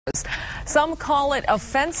Some call it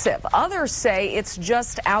offensive. Others say it's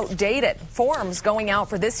just outdated. Forms going out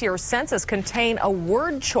for this year's census contain a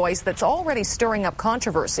word choice that's already stirring up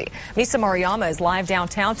controversy. Misa Maruyama is live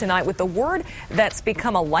downtown tonight with the word that's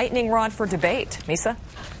become a lightning rod for debate. Misa?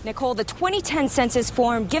 Nicole, the 2010 census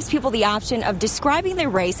form gives people the option of describing their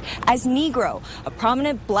race as Negro. A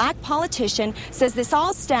prominent black politician says this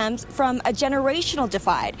all stems from a generational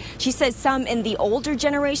divide. She says some in the older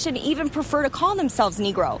generation even prefer to call themselves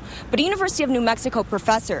Negro. But a University of New Mexico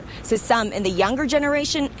professor says some in the younger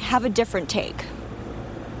generation have a different take.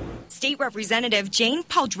 State Representative Jane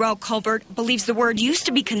Powdrell Culbert believes the word used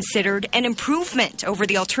to be considered an improvement over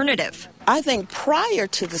the alternative. I think prior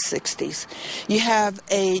to the 60s, you have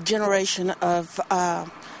a generation of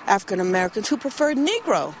African Americans who preferred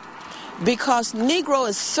Negro, because Negro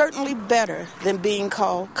is certainly better than being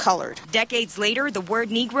called colored. Decades later, the word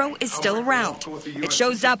Negro is still around. It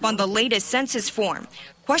shows up on the latest census form.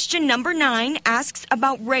 Question number 9 asks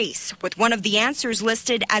about race, with one of the answers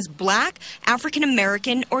listed as black, African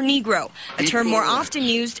American, or Negro, a term more often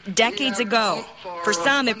used decades ago. For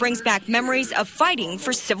some, it brings back memories of fighting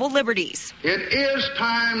for civil liberties. It is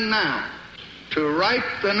time now to write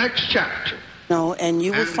the next chapter. And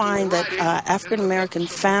you will find that African-American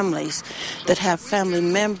families that have family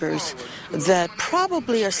members that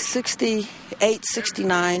probably are 68,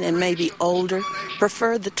 69, and maybe older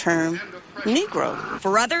prefer the term Negro.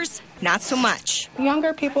 For others, not so much.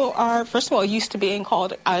 Younger people are, first of all, used to being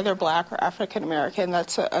called either black or African American.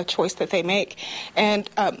 That's a choice that they make. And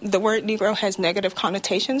the word Negro has negative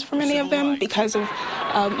connotations for many of them because of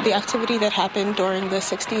the activity that happened during the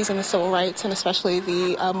 60s and the civil rights, and especially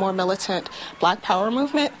the more militant Black Power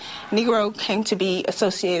movement. Negro came to be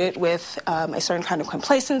associated with a certain kind of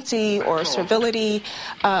complacency or servility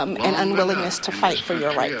and unwillingness to fight for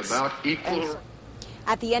your rights.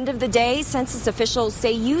 At the end of the day, census officials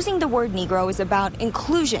say using the word Negro is about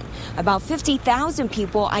inclusion. About 50,000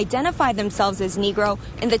 people identified themselves as Negro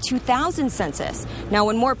in the 2000 census. Now,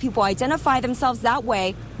 when more people identify themselves that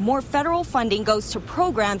way, more federal funding goes to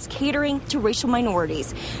programs catering to racial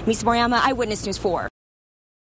minorities. Misa Maruyama, Eyewitness News 4.